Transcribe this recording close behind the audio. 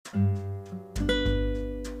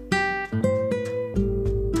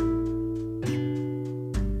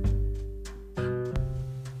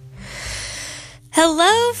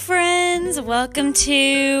Hello, friends. Welcome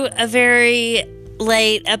to a very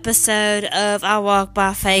late episode of I Walk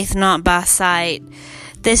by Faith, Not by Sight.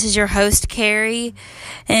 This is your host, Carrie.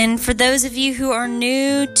 And for those of you who are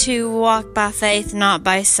new to Walk by Faith, Not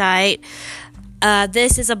by Sight,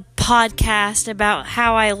 this is a podcast about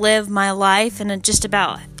how I live my life and just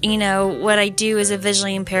about, what I do as a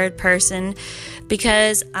visually impaired person,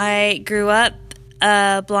 because I grew up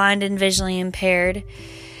blind and visually impaired.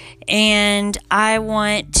 And I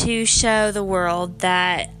want to show the world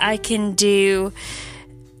that I can do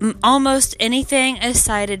almost anything a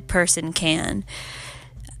sighted person can.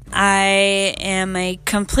 I am a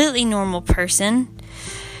completely normal person.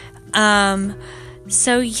 So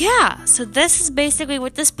this is basically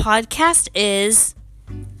what this podcast is.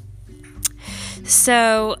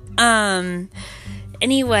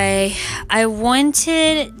 Anyway, I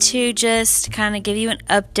wanted to just kind of give you an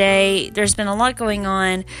update. There's been a lot going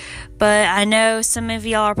on, but I know some of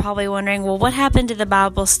y'all are probably wondering, well, what happened to the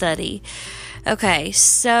Bible study? Okay,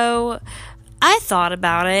 so I thought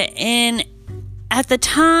about it, and at the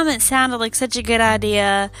time it sounded like such a good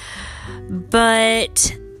idea,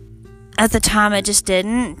 but at the time it just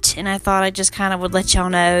didn't, and I thought I just kind of would let y'all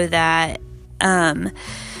know that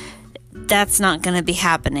that's not going to be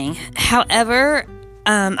happening. However,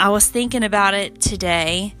 I was thinking about it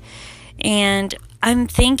today, and I'm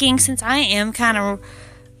thinking, since I am kind of,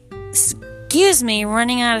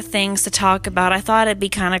 running out of things to talk about, I thought it'd be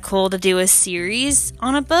kind of cool to do a series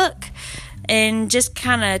on a book and just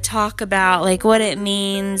kind of talk about like what it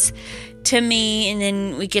means to me, and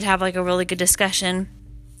then we could have like a really good discussion.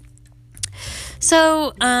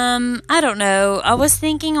 So, I don't know. I was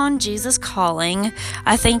thinking on Jesus Calling.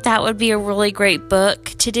 I think that would be a really great book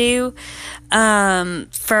to do,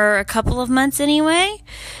 for a couple of months anyway.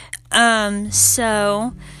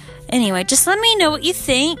 Anyway, just let me know what you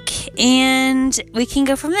think, and we can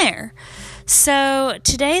go from there. So,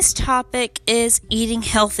 today's topic is eating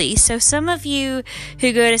healthy. So, some of you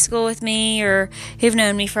who go to school with me or who've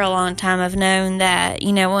known me for a long time have known that,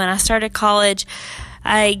 when I started college,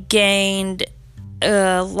 I gained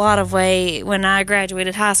a lot of weight. When I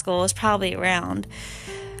graduated high school, it was probably around,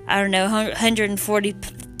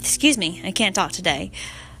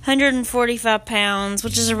 145 pounds,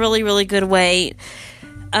 which is a really, really good weight.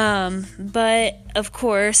 But of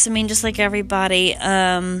course, just like everybody,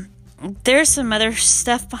 there's some other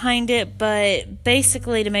stuff behind it, but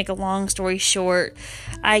basically, to make a long story short,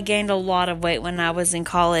 I gained a lot of weight when I was in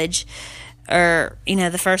college, or,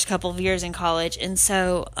 the first couple of years in college. And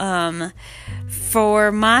so,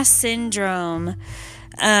 for my syndrome,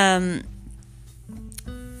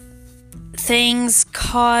 things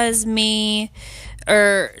cause me,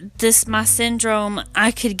 my syndrome,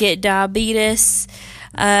 I could get diabetes.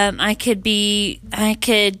 I could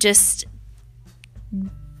just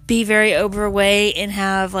be very overweight and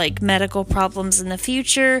have like medical problems in the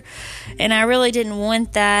future. And I really didn't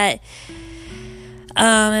want that.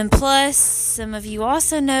 And plus, some of you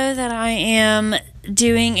also know that I am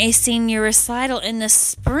doing a senior recital in the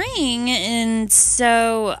spring, and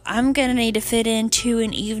so I'm going to need to fit into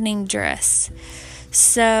an evening dress.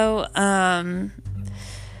 So, I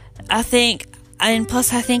think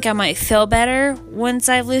I might feel better once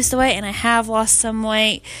I lose the weight, and I have lost some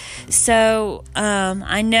weight. So,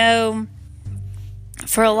 I know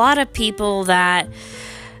for a lot of people that,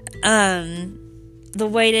 the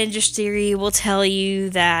weight industry will tell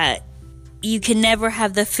you that you can never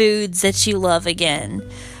have the foods that you love again,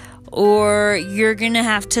 or you're going to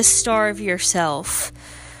have to starve yourself,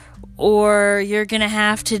 or you're going to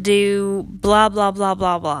have to do blah, blah, blah,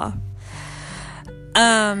 blah, blah.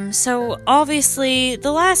 So obviously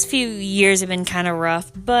the last few years have been kind of rough,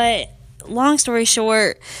 but long story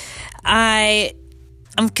short,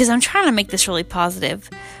 because I'm trying to make this really positive.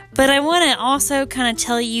 But I want to also kind of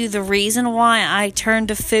tell you the reason why I turn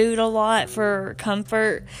to food a lot for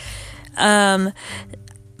comfort. But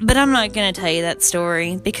I'm not going to tell you that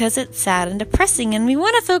story because it's sad and depressing, and we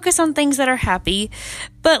want to focus on things that are happy.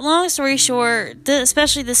 But long story short,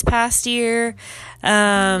 especially this past year,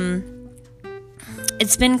 it's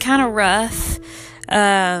been kind of rough.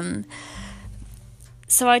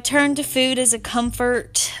 So I turned to food as a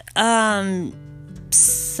comfort.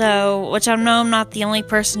 Which I know I'm not the only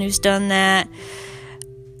person who's done that,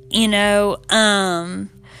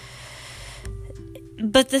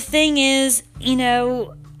 but the thing is,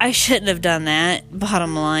 I shouldn't have done that,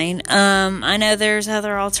 bottom line. I know there's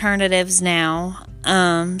other alternatives now,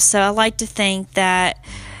 so I like to think that,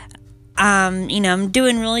 I'm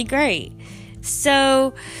doing really great.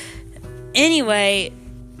 So, anyway,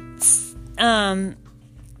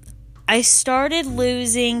 I started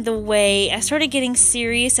losing the weight. I started getting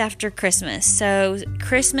serious after Christmas. So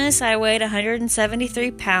Christmas, I weighed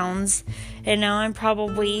 173 pounds, and now I'm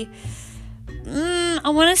probably, I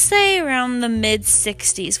want to say around the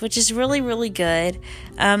mid-60s, which is really, really good.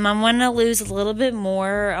 I want to lose a little bit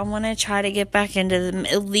more. I want to try to get back into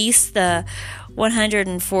at least the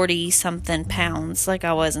 140-something pounds like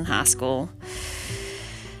I was in high school.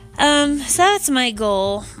 So that's my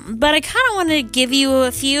goal. But I kind of want to give you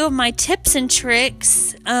a few of my tips and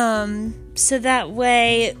tricks, so that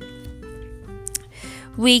way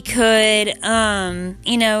we could,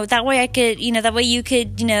 that way I could, that way you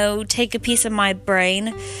could, take a piece of my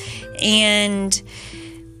brain and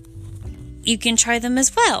you can try them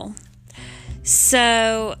as well.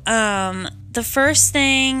 So, the first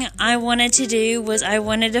thing I wanted to do was I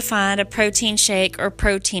wanted to find a protein shake or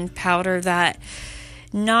protein powder that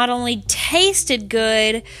not only tasted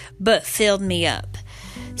good, but filled me up.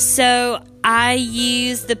 So I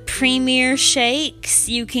use the Premier Shakes.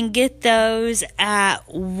 You can get those at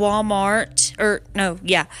Walmart,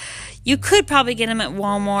 you could probably get them at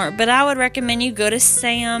Walmart, but I would recommend you go to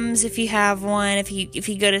Sam's if you have one. If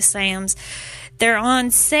you go to Sam's, they're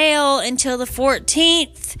on sale until the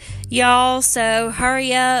 14th, y'all. So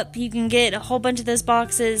hurry up. You can get a whole bunch of those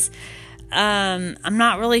boxes. I'm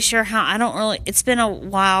not really sure how, it's been a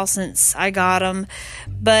while since I got them,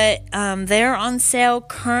 but, they're on sale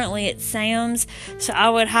currently at Sam's, so I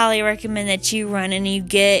would highly recommend that you run and you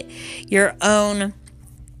get your own.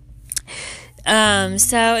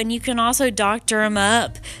 And you can also doctor them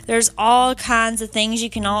up. There's all kinds of things you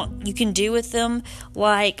can do with them.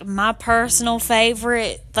 Like my personal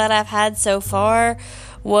favorite that I've had so far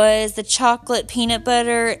was the chocolate peanut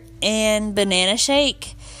butter and banana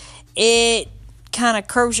shake. It kind of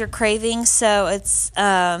curbs your cravings, so it's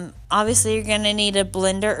obviously you're going to need a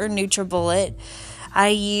blender or NutriBullet. I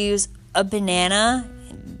use a banana,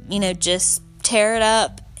 just tear it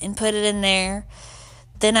up and put it in there.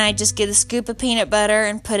 Then I just get a scoop of peanut butter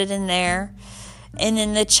and put it in there. And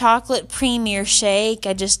then the chocolate Premier Shake,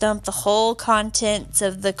 I just dump the whole contents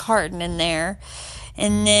of the carton in there.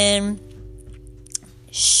 And then,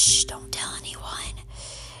 don't tell anyone,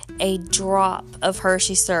 a drop of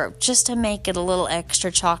Hershey syrup just to make it a little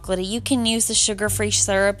extra chocolatey. You can use the sugar-free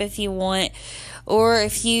syrup if you want, or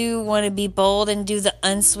if you want to be bold and do the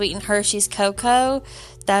unsweetened Hershey's Cocoa,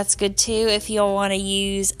 that's good too. If you want to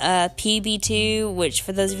use PB2, which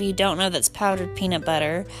for those of you who don't know, that's powdered peanut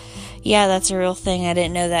butter. Yeah, that's a real thing. I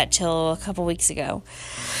didn't know that till a couple weeks ago.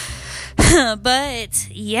 But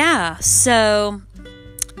yeah, so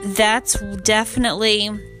that's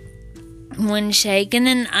definitely one shake. And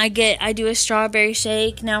then I do a strawberry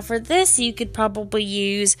shake. Now for this, you could probably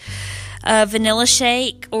use a vanilla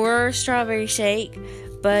shake or a strawberry shake,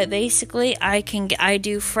 but basically I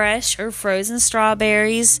do fresh or frozen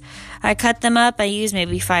strawberries. I cut them up. I use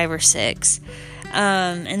maybe 5 or 6,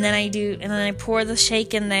 and then I pour the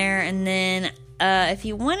shake in there. And then if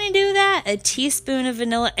you want to do that, a teaspoon of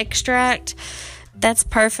vanilla extract, that's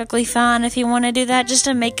perfectly fine. If you want to do that, just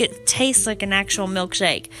to make it taste like an actual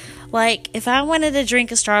milkshake. Like, if I wanted to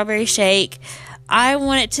drink a strawberry shake, I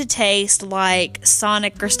want it to taste like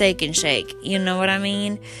Sonic or Steak and Shake. You know what I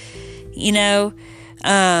mean?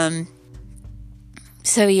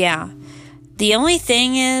 So yeah. The only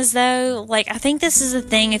thing is, though, I think this is a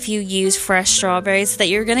thing if you use fresh strawberries, that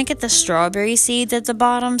you're going to get the strawberry seeds at the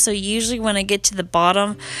bottom. So usually when I get to the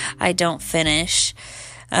bottom, I don't finish.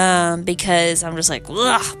 Because I'm just like,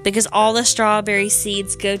 ugh, because all the strawberry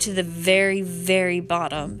seeds go to the very, very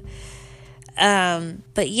bottom.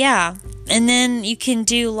 But yeah, and then you can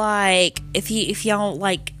do if y'all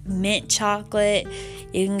like mint chocolate,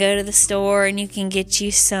 you can go to the store and you can get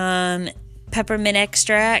you some peppermint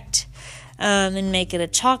extract, and make it a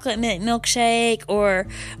chocolate mint milkshake, or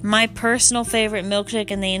my personal favorite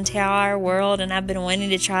milkshake in the entire world, and I've been wanting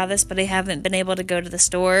to try this, but I haven't been able to go to the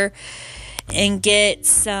store and get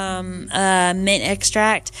some mint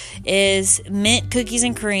extract, is mint cookies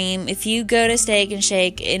and cream. If you go to Steak and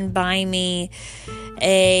Shake and buy me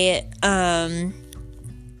a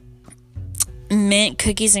mint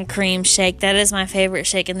cookies and cream shake, that is my favorite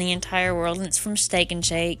shake in the entire world, and it's from Steak and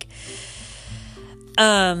Shake.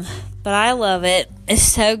 But I love it. It's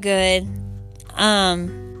so good.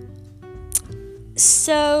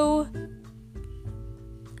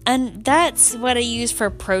 And that's what I use for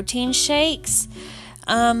protein shakes.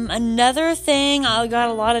 Another thing I got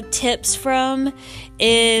a lot of tips from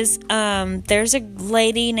is there's a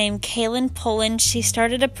lady named Kaylin Pullen. She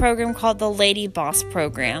started a program called the Lady Boss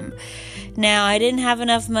Program. Now, I didn't have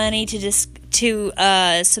enough money to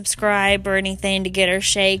subscribe or anything to get her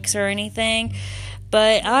shakes or anything,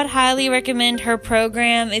 But I would highly recommend her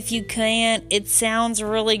program if you can. It sounds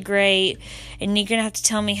really great, and you're going to have to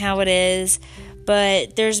tell me how it is.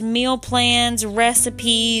 But there's meal plans,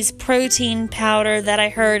 recipes, protein powder that I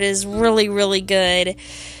heard is really, really good.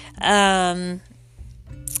 But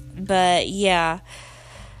yeah.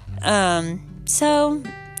 So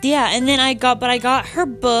yeah, and then I got her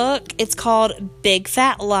book. It's called Big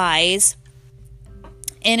Fat Lies,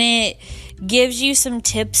 and it gives you some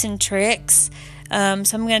tips and tricks. So I'm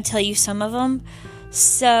going to tell you some of them.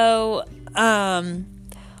 So,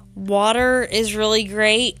 water is really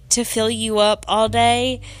great to fill you up all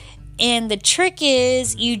day. And the trick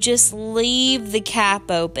is you just leave the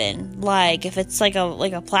cap open. Like if it's like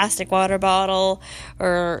a plastic water bottle,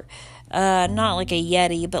 or not like a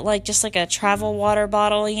Yeti, but like just like a travel water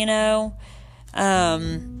bottle,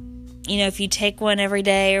 if you take one every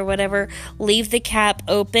day or whatever, leave the cap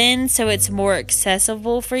open so it's more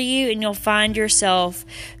accessible for you, and you'll find yourself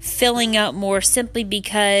filling up more simply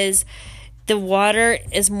because the water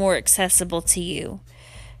is more accessible to you,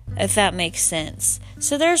 if that makes sense.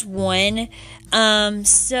 So there's one. I'm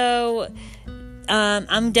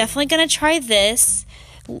definitely going to try this.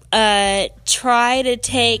 Try to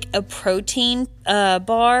take a protein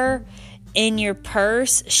bar in your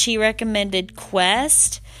purse. She recommended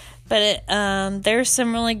Quest. But there's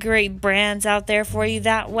some really great brands out there for you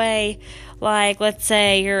that way. Like, let's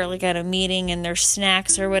say you're like at a meeting and there's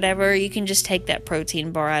snacks or whatever, you can just take that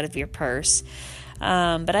protein bar out of your purse.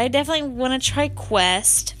 But I definitely want to try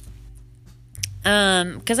Quest,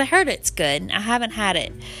 because I heard it's good. I haven't had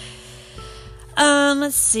it.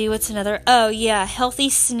 Let's see, what's another? Oh yeah, healthy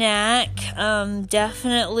snack.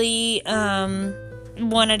 Definitely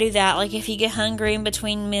want to do that. Like if you get hungry in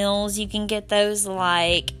between meals, you can get those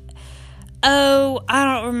like. Oh, I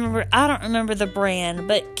don't remember the brand,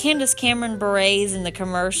 but Candace Cameron Bure's in the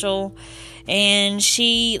commercial, and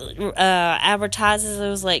she advertises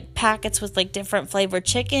those like packets with like different flavored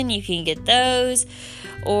chicken. You can get those,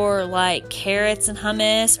 or like carrots and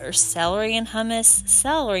hummus, or celery and hummus.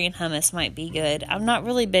 Celery and hummus might be good. I'm not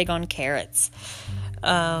really big on carrots.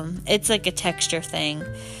 It's like a texture thing.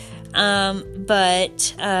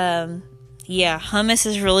 Yeah, hummus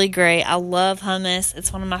is really great. I love hummus.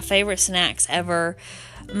 It's one of my favorite snacks ever.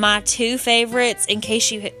 My two favorites, in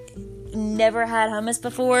case you never had hummus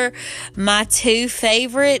before, my two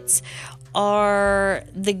favorites are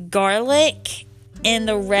the garlic and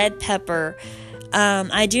the red pepper.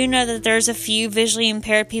 I do know that there's a few visually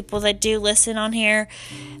impaired people that do listen on here.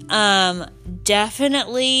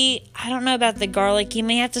 Definitely, I don't know about the garlic. You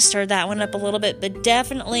may have to stir that one up a little bit, but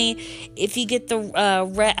definitely if you get the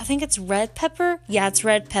red, I think it's red pepper. Yeah, it's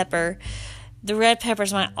red pepper. The red pepper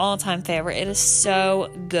is my all-time favorite. It is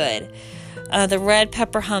so good. The red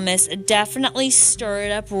pepper hummus, definitely stir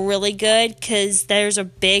it up really good, because there's a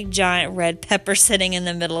big giant red pepper sitting in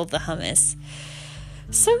the middle of the hummus.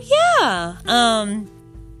 So yeah,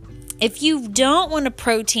 if you don't want a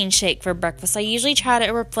protein shake for breakfast, I usually try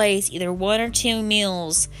to replace either 1 or 2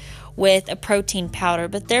 meals with a protein powder.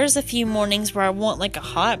 But there's a few mornings where I want like a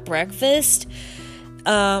hot breakfast.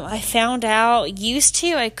 I found out,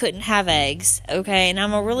 I couldn't have eggs, okay? And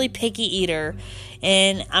I'm a really picky eater,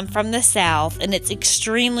 and I'm from the South, and it's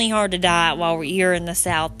extremely hard to diet while you're in the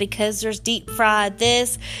South, because there's deep fried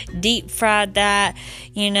this, deep fried that,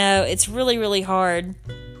 it's really, really hard.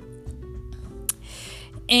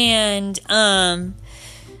 And,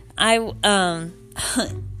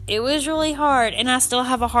 it was really hard, and I still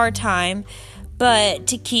have a hard time, but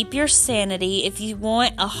to keep your sanity, if you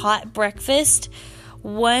want a hot breakfast,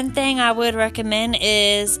 one thing I would recommend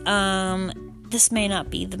is, this may not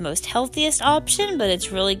be the most healthiest option, but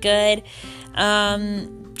it's really good.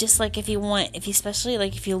 Just like if you especially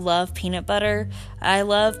like if you love peanut butter, I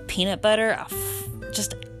love peanut butter. I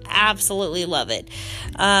just absolutely love it.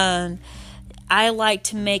 I like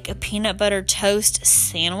to make a peanut butter toast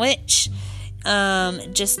sandwich.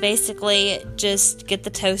 Just get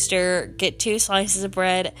the toaster, get 2 slices of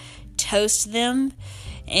bread, toast them,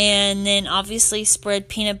 and then obviously spread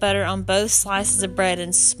peanut butter on both slices of bread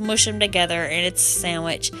and smush them together, and it's a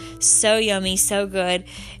sandwich. So yummy, so good,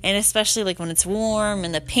 and especially like when it's warm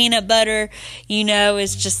and the peanut butter,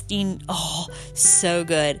 is just, so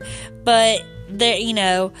good. But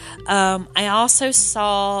there, I also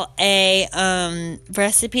saw a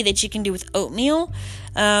recipe that you can do with oatmeal.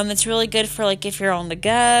 It's really good for like if you're on the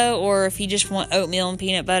go, or if you just want oatmeal and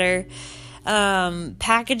peanut butter.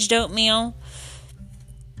 Packaged oatmeal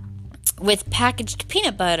with packaged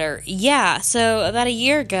peanut butter. Yeah, so about a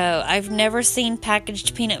year ago, I've never seen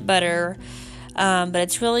packaged peanut butter, but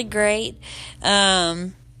it's really great.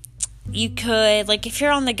 you could, like, if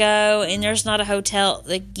you're on the go and there's not a hotel,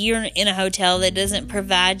 like, you're in a hotel that doesn't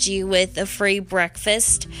provide you with a free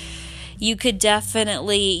breakfast, you could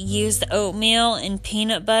definitely use the oatmeal and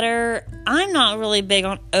peanut butter. I'm not really big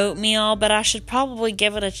on oatmeal, but I should probably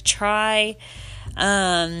give it a try,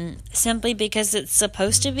 simply because it's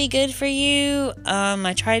supposed to be good for you.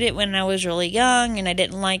 I tried it when I was really young and I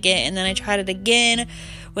didn't like it, and then I tried it again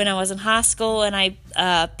when I was in high school, and I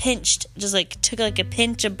took like a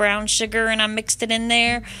pinch of brown sugar and I mixed it in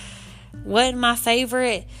there. Wasn't my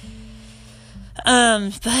favorite, but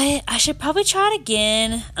I should probably try it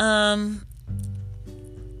again. I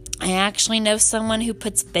actually know someone who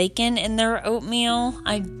puts bacon in their oatmeal.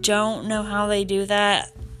 I don't know how they do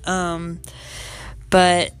that,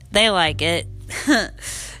 but they like it.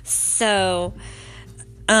 So,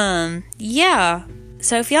 yeah.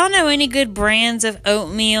 So if y'all know any good brands of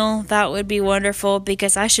oatmeal, that would be wonderful,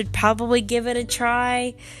 because I should probably give it a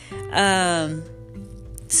try.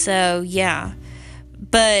 So yeah.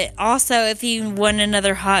 But also, if you want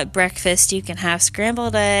another hot breakfast, you can have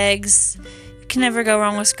scrambled eggs. You can never go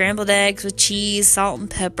wrong with scrambled eggs with cheese, salt, and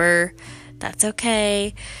pepper. That's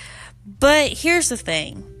okay. But here's the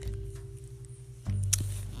thing.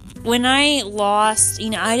 When I lost,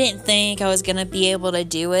 I didn't think I was going to be able to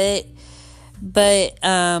do it. But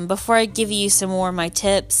before I give you some more of my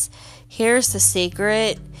tips, here's the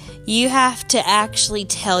secret. You have to actually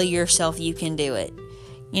tell yourself you can do it.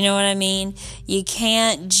 You know what I mean? You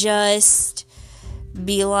can't just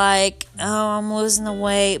be like, oh, I'm losing the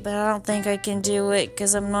weight, but I don't think I can do it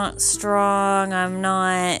because I'm not strong. I'm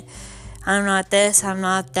not this, I'm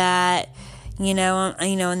not that,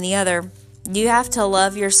 and the other. You have to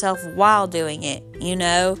love yourself while doing it,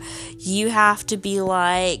 You have to be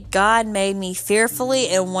like, God made me fearfully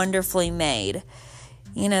and wonderfully made.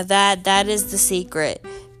 That is the secret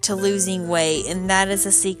to losing weight, and that is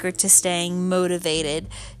the secret to staying motivated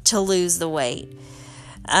to lose the weight.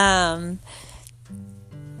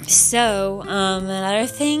 So, another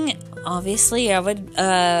thing, obviously, I would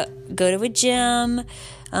go to a gym.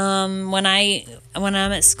 When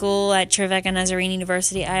I'm at school at Trevecca Nazarene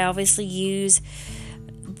University, I obviously use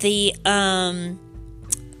the,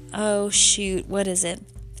 what is it?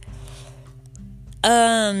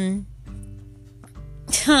 I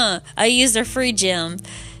use their free gym.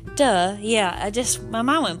 Duh, yeah, my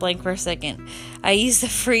mind went blank for a second. I use the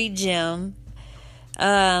free gym.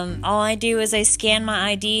 All I do is I scan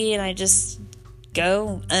my ID and I just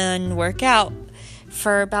go and work out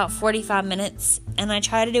for about 45 minutes, and I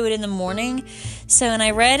try to do it in the morning. So, and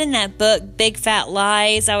I read in that book, Big Fat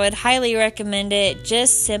Lies, I would highly recommend it,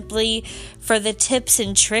 just simply for the tips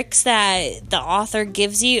and tricks that the author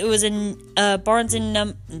gives you. It was in Barnes and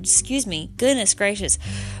Noble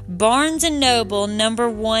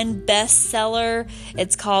 #1 bestseller.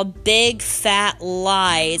 It's called Big Fat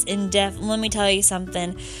Lies. And let me tell you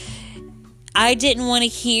something. I didn't want to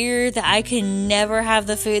hear that I could never have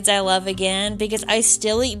the foods I love again, because I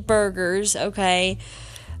still eat burgers, okay?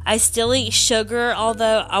 I still eat sugar,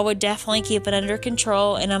 although I would definitely keep it under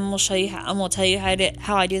control, and I'm going to tell you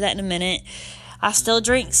how I do that in a minute. I still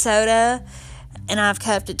drink soda, and I've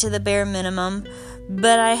kept it to the bare minimum,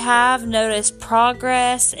 but I have noticed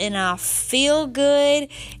progress, and I feel good,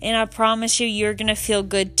 and I promise you're going to feel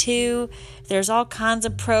good too. There's all kinds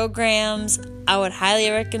of programs. I would highly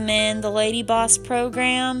recommend the Lady Boss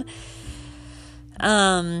program.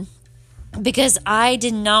 Because I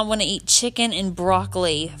did not want to eat chicken and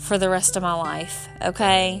broccoli for the rest of my life,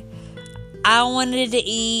 okay? I wanted to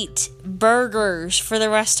eat burgers for the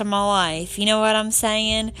rest of my life. You know what I'm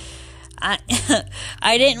saying? I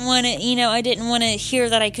didn't want to hear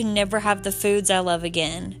that I could never have the foods I love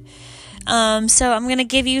again. So I'm going to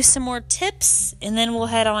give you some more tips, and then we'll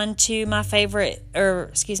head on to my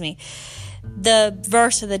the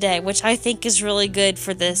verse of the day, which I think is really good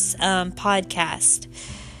for this podcast.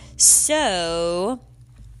 So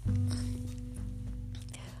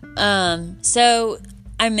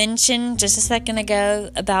I mentioned just a second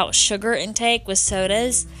ago about sugar intake with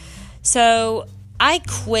sodas. So I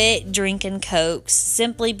quit drinking Cokes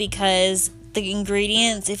simply because the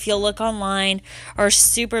ingredients, if you'll look online, are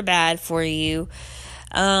super bad for you.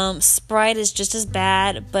 Sprite is just as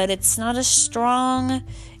bad, but it's not as strong,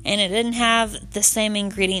 and it didn't have the same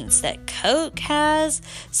ingredients that Coke has.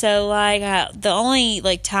 So, the only,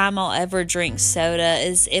 time I'll ever drink soda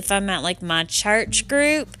is if I'm at, my church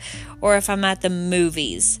group, or if I'm at the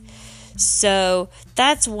movies. So,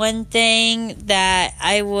 that's one thing that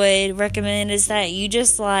I would recommend, is that you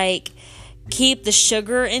just, keep the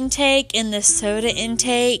sugar intake and the soda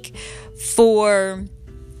intake for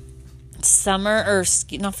summer, or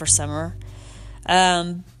not for summer,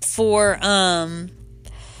 for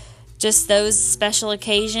just those special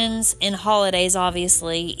occasions and holidays,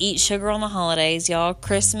 obviously. Eat sugar on the holidays, y'all.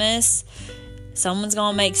 Christmas, someone's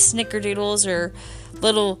gonna make snickerdoodles or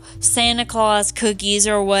little Santa Claus cookies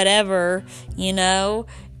or whatever, you know.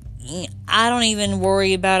 I don't even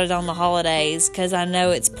worry about it on the holidays because I know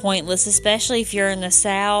it's pointless, especially if you're in the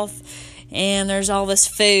South and there's all this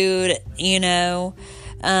food, you know.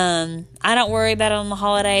 I don't worry about it on the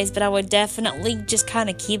holidays, but I would definitely just kind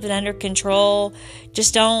of keep it under control.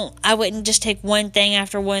 I wouldn't just take one thing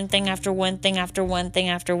after one thing after one thing after one thing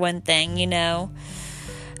after one thing, you know.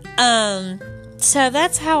 So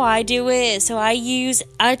that's how I do it. So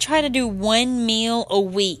I try to do one meal a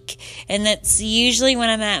week, and that's usually when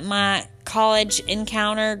I'm at my college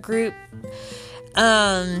encounter group.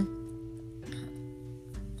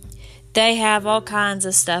 They have all kinds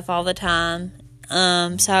of stuff all the time.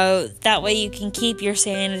 So that way you can keep your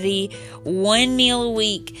sanity. One meal a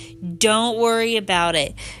week. Don't worry about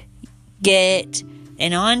it. Get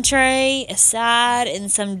an entree, a side,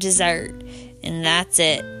 and some dessert. And that's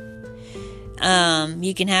it.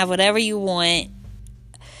 You can have whatever you want.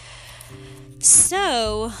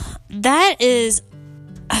 So that is,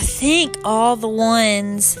 I think, all the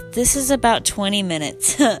ones. This is about 20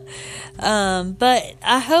 minutes. But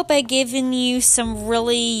I hope I've given you some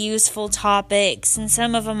really useful topics, and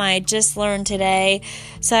some of them I just learned today.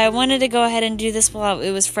 So I wanted to go ahead and do this while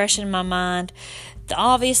it was fresh in my mind.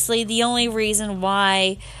 Obviously, the only reason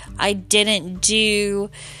why I didn't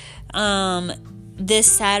do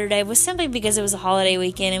this Saturday was simply because it was a holiday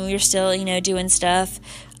weekend and we were still, doing stuff.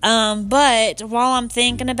 But while I'm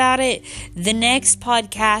thinking about it, the next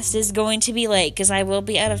podcast is going to be late because I will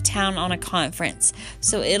be out of town on a conference.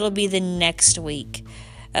 So it'll be the next week.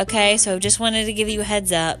 Okay, so just wanted to give you a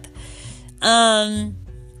heads up.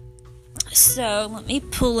 So let me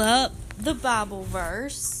pull up the Bible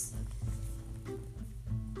verse.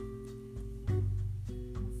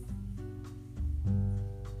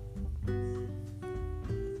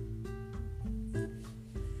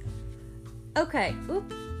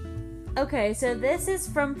 Okay, so this is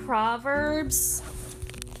from Proverbs.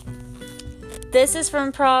 This is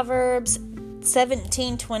from Proverbs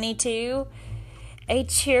 17:22. A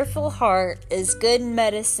cheerful heart is good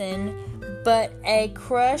medicine, but a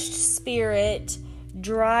crushed spirit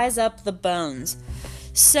dries up the bones.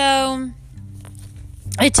 So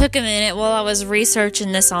it took a minute while I was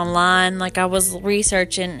researching this online. Like I was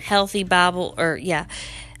researching healthy Bible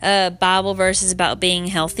Bible verses about being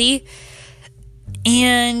healthy.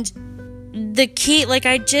 And the key, like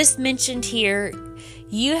I just mentioned here,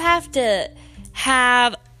 you have to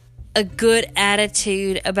have a good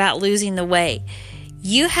attitude about losing the weight.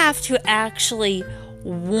 You have to actually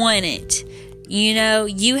want it.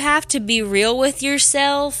 You have to be real with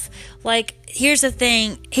yourself. Like, here's the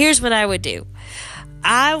thing. Here's what I would do.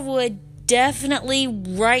 I would definitely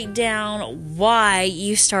write down why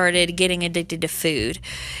you started getting addicted to food,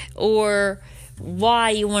 or why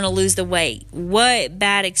you want to lose the weight. What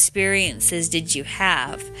bad experiences did you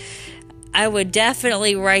have? I would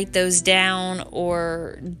definitely write those down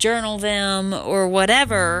or journal them or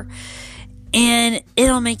whatever, and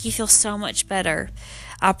it'll make you feel so much better.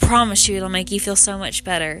 I promise you it'll make you feel so much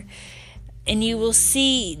better. And you will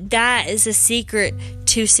see that is a secret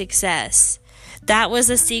to success. That was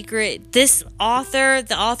a secret. This author,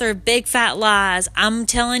 the author of Big Fat Lies, I'm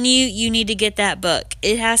telling you, you need to get that book.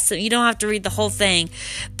 You don't have to read the whole thing,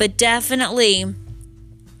 but definitely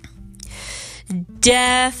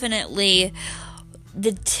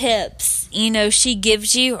the tips, she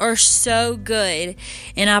gives you are so good,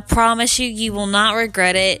 and I promise you, you will not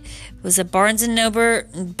regret it. It was a Barnes and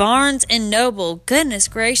Noble. Goodness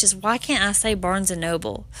gracious, why can't I say Barnes and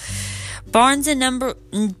Noble? Barnes and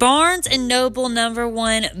Noble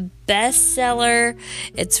 #1 bestseller.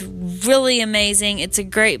 It's really amazing. It's a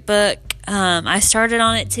great book. I started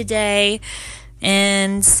on it today,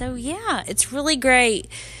 and so yeah, it's really great.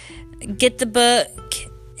 Get the book,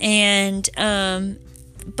 and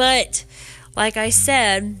but like I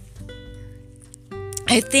said,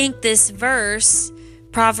 I think this verse,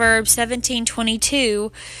 Proverbs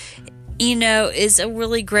 17:22, is a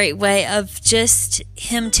really great way of just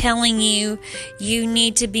him telling you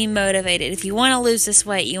need to be motivated. If you want to lose this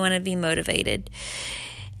weight, you want to be motivated.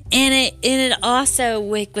 And it also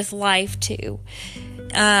with life too.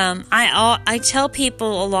 I tell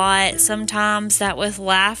people a lot sometimes that with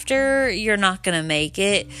laughter, you're not going to make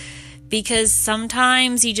it. Because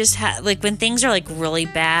sometimes you just have, when things are really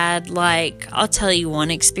bad, I'll tell you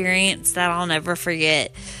one experience that I'll never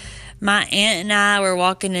forget. my aunt and I were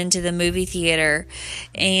walking into the movie theater,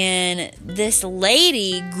 and this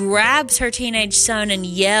lady grabs her teenage son and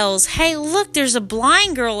yells, "Hey, look, there's a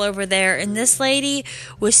blind girl over there." And this lady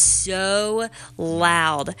was so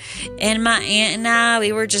loud. And my aunt and I,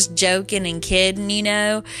 we were just joking and kidding,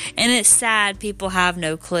 and it's sad people have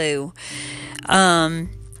no clue.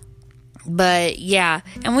 But yeah,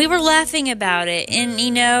 and we were laughing about it, and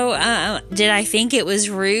did I think it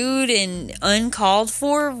was rude and uncalled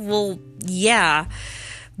for? Well, yeah,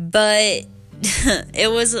 but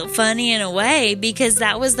it was funny in a way, because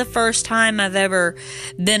that was the first time I've ever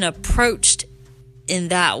been approached in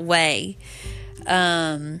that way.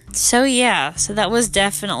 So that was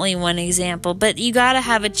definitely one example, but you gotta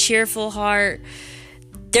have a cheerful heart.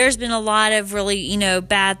 There's been a lot of really,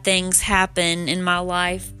 bad things happen in my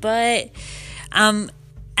life, but I'm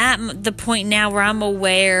at the point now where I'm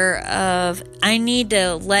aware of I need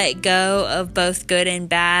to let go of both good and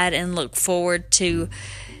bad and look forward to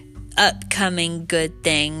upcoming good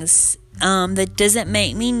things. That doesn't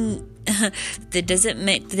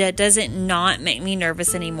not make me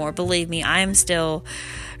nervous anymore. Believe me, I am still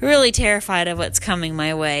really terrified of what's coming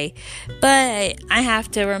my way, but I have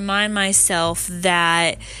to remind myself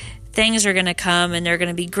that things are going to come and they're going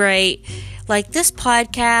to be great. Like this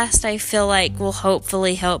podcast, I feel like will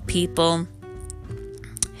hopefully help people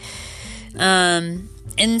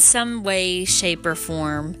in some way, shape, or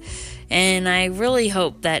form, and I really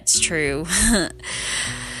hope that's true.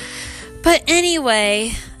 But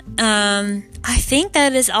anyway, I think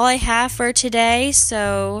that is all I have for today.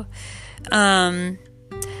 So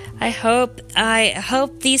I hope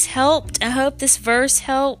these helped. I hope this verse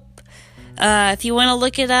helped. If you want to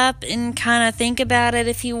look it up and kind of think about it,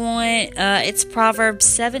 if you want, it's Proverbs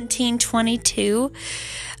 17:22.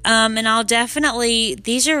 And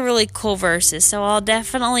these are really cool verses, so I'll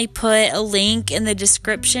definitely put a link in the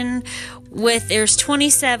description there's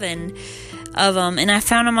 27 of them, and I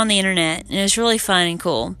found them on the internet, and it's really fun and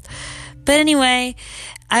cool. But anyway,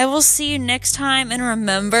 I will see you next time, and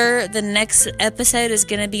remember, the next episode is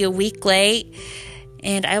going to be a week late,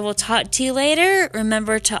 and I will talk to you later.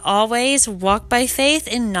 Remember to always walk by faith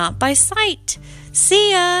and not by sight.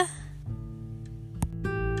 See ya!